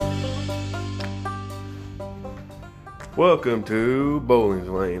Welcome to Bowling's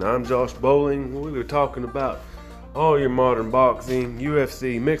Lane. I'm Josh Bowling. We were talking about all your modern boxing,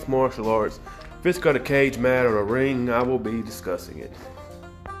 UFC, mixed martial arts. If it's got a cage mat or a ring, I will be discussing it.